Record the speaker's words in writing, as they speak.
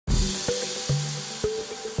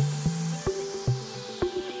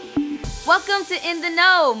Welcome to In the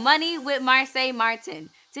Know, Money with Marsai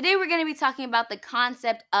Martin. Today we're going to be talking about the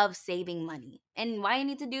concept of saving money and why you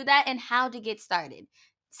need to do that and how to get started.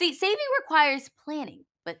 See, saving requires planning,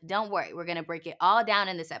 but don't worry, we're going to break it all down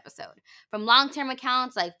in this episode. From long-term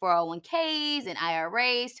accounts like 401ks and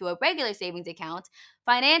IRAs to a regular savings account,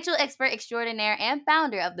 financial expert extraordinaire and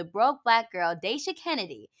founder of the Broke Black Girl, Dasha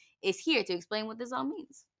Kennedy, is here to explain what this all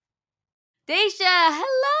means. Dasha,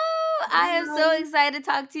 hello! I am so excited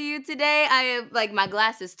to talk to you today. I am like my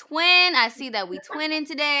glass is twin. I see that we twinning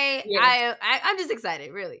today. Yes. I'm just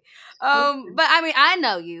excited, really. But I mean, I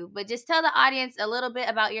know you, but just tell the audience a little bit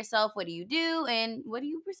about yourself. What do you do, and what do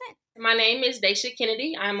you present? My name is Dasha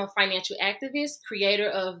Kennedy. I'm a financial activist, creator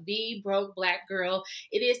of The Broke Black Girl.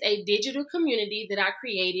 It is a digital community that I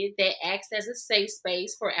created that acts as a safe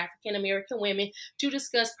space for African American women to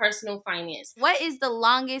discuss personal finance. What is the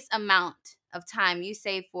longest amount of time you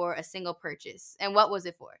saved for a single purchase, and what was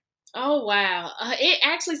it for? Oh, wow. It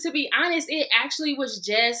actually, to be honest, it actually was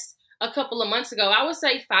just a couple of months ago. I would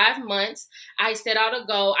say 5 months. I set out a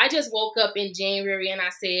goal. I just woke up in January and I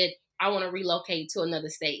said, I want to relocate to another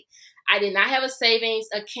state. I did not have a savings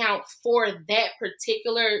account for that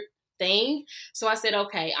particular thing. So I said,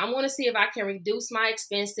 okay, I'm going to see if I can reduce my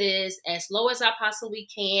expenses as low as I possibly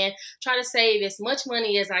can, try to save as much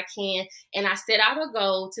money as I can. And I set out a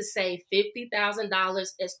goal to save $50,000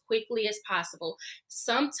 as quickly as possible.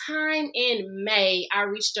 Sometime in May, I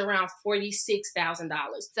reached around $46,000.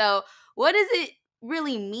 So what does it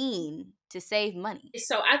really mean to save money?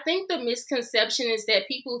 So I think the misconception is that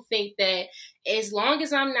people think that as long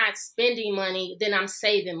as I'm not spending money, then I'm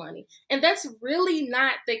saving money. And that's really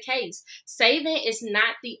not the case. Saving is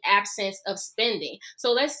not the absence of spending.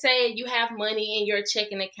 So let's say you have money in your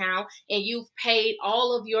checking account and you've paid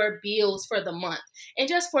all of your bills for the month. And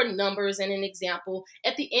just for numbers and an example,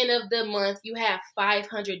 at the end of the month, you have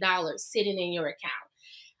 $500 sitting in your account.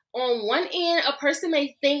 On one end, a person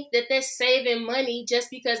may think that they're saving money just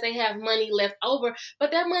because they have money left over,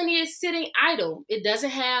 but that money is sitting idle. It doesn't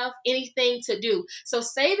have anything to do. So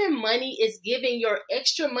saving money is giving your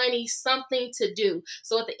extra money something to do.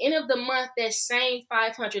 So at the end of the month, that same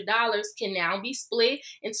 $500 can now be split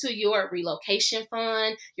into your relocation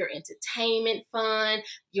fund, your entertainment fund,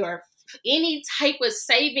 your any type of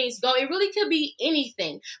savings goal. It really could be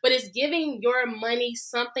anything, but it's giving your money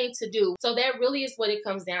something to do. So that really is what it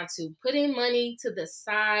comes down to, putting money to the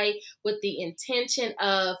side with the intention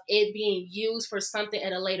of it being used for something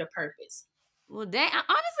at a later purpose. Well, dang, honestly,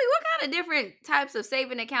 what kind of different types of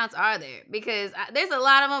saving accounts are there? Because there's a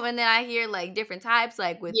lot of them, and then I hear like different types,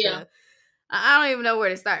 like with I don't even know where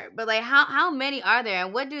to start. But like, how many are there,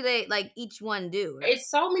 and what do they like each one do? Right? It's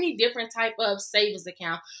so many different type of savings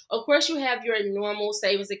account. Of course, you have your normal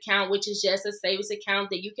savings account, which is just a savings account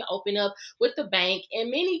that you can open up with the bank.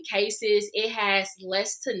 In many cases, it has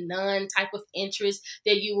less to none type of interest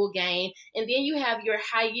that you will gain. And then you have your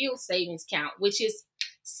high yield savings account, which is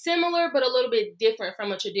similar but a little bit different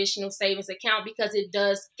from a traditional savings account because it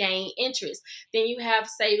does gain interest. Then you have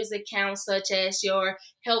savings accounts such as your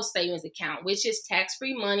health savings account, which is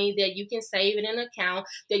tax-free money that you can save in an account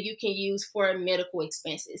that you can use for medical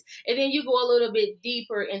expenses. And then you go a little bit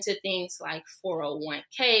deeper into things like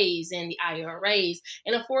 401ks and the IRAs.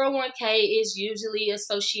 And a 401k is usually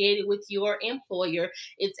associated with your employer.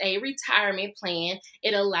 It's a retirement plan.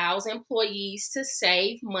 It allows employees to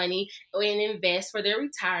save money and invest for their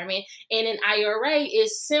retirement. And an IRA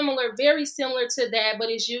is similar, very similar to that, but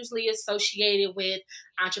it's usually associated with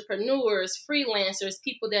entrepreneurs, freelancers,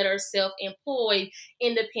 people that are self-employed,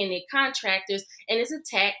 independent contractors, and it's a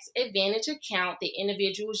tax advantage account that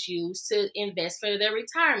individuals use to invest for their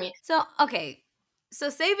retirement. So, okay, so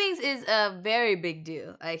savings is a very big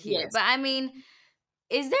deal, I hear. Yes. But I mean,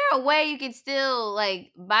 is there a way you can still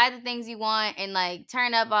like buy the things you want and like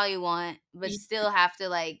turn up all you want, but still have to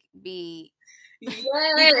like be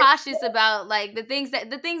cautious about like the things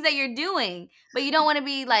that you're doing, but you don't want to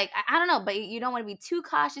be like, I don't know, but you don't want to be too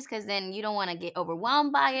cautious because then you don't want to get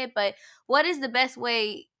overwhelmed by it. But what is the best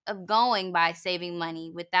way of going by saving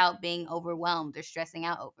money without being overwhelmed or stressing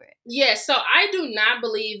out over it? Yes, so I do not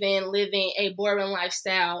believe in living a boring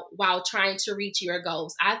lifestyle while trying to reach your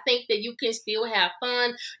goals. I think that you can still have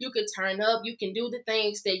fun, you can turn up, you can do the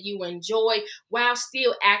things that you enjoy while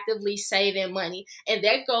still actively saving money. And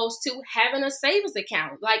that goes to having a savings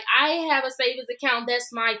account. Like I have a savings account, that's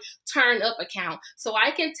my turn up account. So I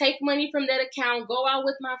can take money from that account, go out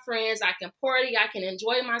with my friends, I can party, I can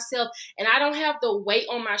enjoy myself, and I don't have the weight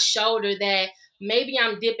on my shoulder that maybe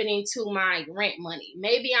I'm dipping into my rent money.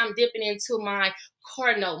 Maybe I'm dipping into my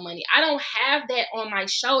car note money. I don't have that on my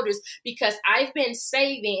shoulders because I've been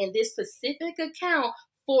saving in this specific account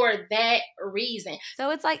for that reason.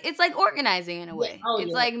 So it's like organizing in a Yeah. way. Oh, It's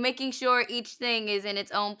yeah. like making sure each thing is in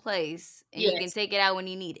its own place and you can Yes. take it out when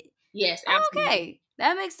you need it. Yes, absolutely. Okay.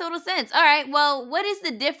 That makes total sense. All right. Well, what is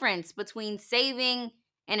the difference between saving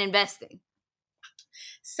and investing?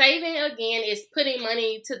 Saving, again, is putting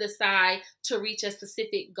money to the side to reach a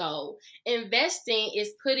specific goal. Investing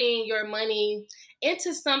is putting your money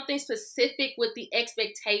into something specific with the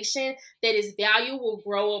expectation that its value will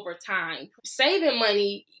grow over time. Saving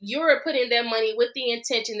money, you're putting that money with the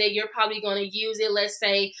intention that you're probably going to use it, let's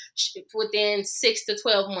say, within 6 to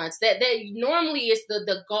 12 months. That normally is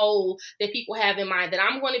the goal that people have in mind, that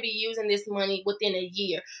I'm going to be using this money within a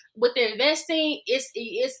year. With investing,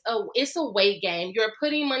 it's a wait game. You're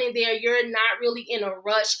putting money there. You're not really in a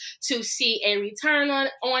rush to see a return on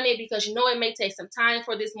it, because you know it may take some time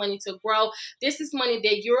for this money to grow. This is money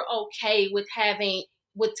that you're okay with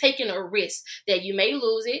taking a risk that you may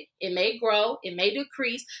lose it, it may grow, it may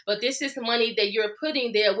decrease, but this is money that you're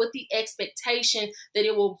putting there with the expectation that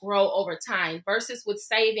it will grow over time. Versus with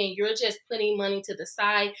saving, you're just putting money to the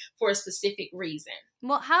side for a specific reason.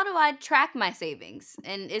 Well, how do I track my savings?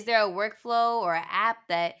 And is there a workflow or an app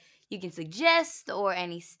that you can suggest or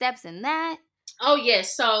any steps in that? Oh,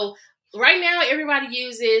 yes. So right now, everybody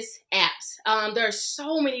uses apps. There are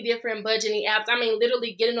so many different budgeting apps. I mean,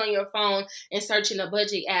 literally getting on your phone and searching a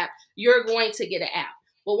budget app, you're going to get an app.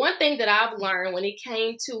 But one thing that I've learned when it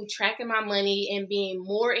came to tracking my money and being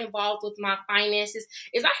more involved with my finances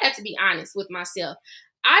is I had to be honest with myself.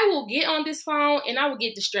 I will get on this phone and I will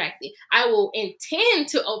get distracted. I will intend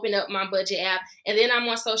to open up my budget app, and then I'm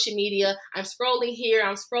on social media. I'm scrolling here,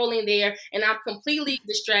 I'm scrolling there, and I'm completely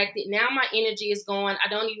distracted. Now my energy is gone. I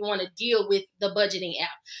don't even want to deal with the budgeting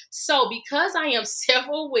app. So because I am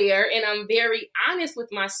self-aware and I'm very honest with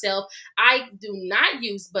myself, I do not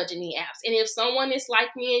use budgeting apps. And if someone is like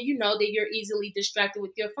me and you know that you're easily distracted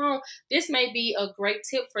with your phone, this may be a great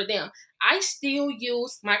tip for them. I still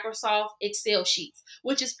use Microsoft Excel sheets,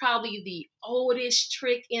 which is probably the oldest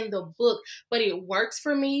trick in the book, but it works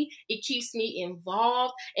for me. It keeps me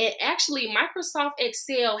involved. And actually, Microsoft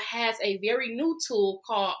Excel has a very new tool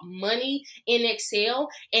called Money in Excel.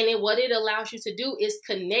 And what it allows you to do is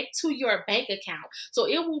connect to your bank account. So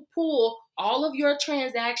it will pull all of your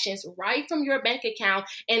transactions right from your bank account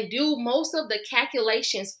and do most of the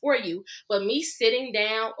calculations for you. But me sitting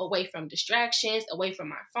down away from distractions, away from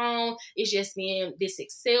my phone, it's just me in this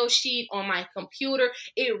Excel sheet on my computer.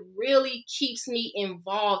 It really keeps me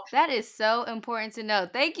involved. That is so important to know.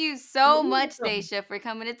 Thank you so much, Dasha, for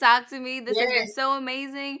coming to talk to me. This has been Yes. so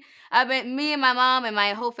amazing. Me and my mom and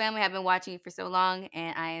my whole family have been watching you for so long,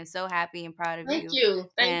 and I am so happy and proud of Thank you. you.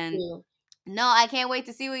 Thank And you. no, I can't wait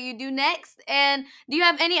to see what you do next. And do you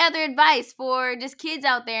have any other advice for just kids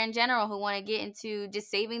out there in general who want to get into just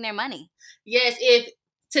saving their money? Yes, if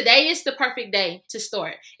today is the perfect day to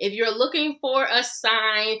start. If you're looking for a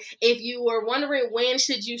sign, if you were wondering when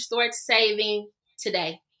should you start saving,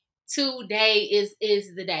 today. Today is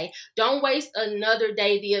the day. Don't waste another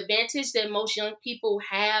day. The advantage that most young people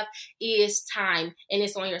have is time, and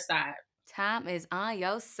it's on your side. Time is on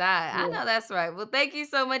your side. I Yeah. know that's right. Well, thank you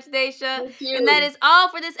so much, Daisha. Thank And that you. is all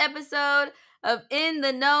for this episode of In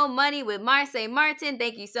the Know Money with Marsai Martin.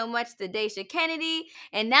 Thank you so much to Dasha Kennedy.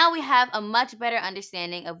 And now we have a much better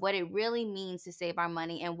understanding of what it really means to save our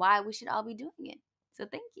money and why we should all be doing it. So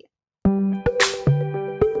thank you.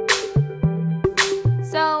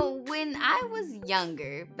 So when I was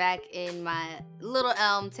younger, back in my Little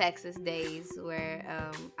Elm, Texas days, where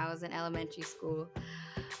I was in elementary school,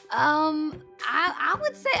 I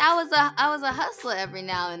would say I was a hustler every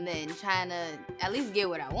now and then, trying to at least get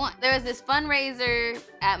what I want. There was this fundraiser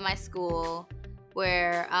at my school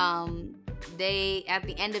where they, at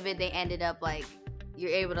the end of it, they ended up like, you're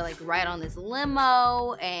able to like ride on this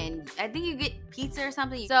limo, and I think you get pizza or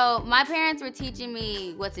something. So my parents were teaching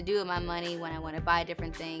me what to do with my money when I want to buy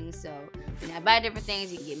different things. So when I buy different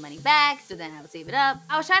things, you can get money back. So then I would save it up.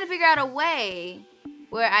 I was trying to figure out a way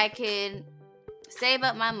where I could save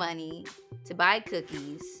up my money to buy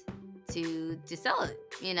cookies to sell it,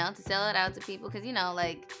 to sell it out to people. Because,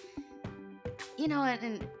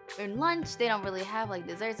 in lunch, they don't really have like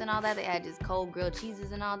desserts and all that. They had just cold grilled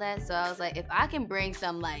cheeses and all that. So I was like, if I can bring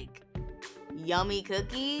some like yummy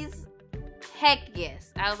cookies, heck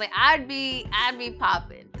yes. I was like, I'd be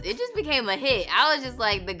popping. It just became a hit. I was just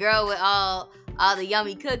like the girl with all the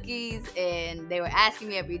yummy cookies, and they were asking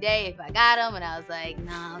me every day if I got them, and I was like,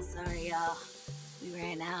 no, sorry, y'all. We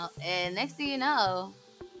ran out. And next thing you know,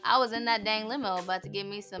 I was in that dang limo about to get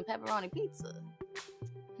me some pepperoni pizza.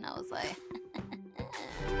 And I was like,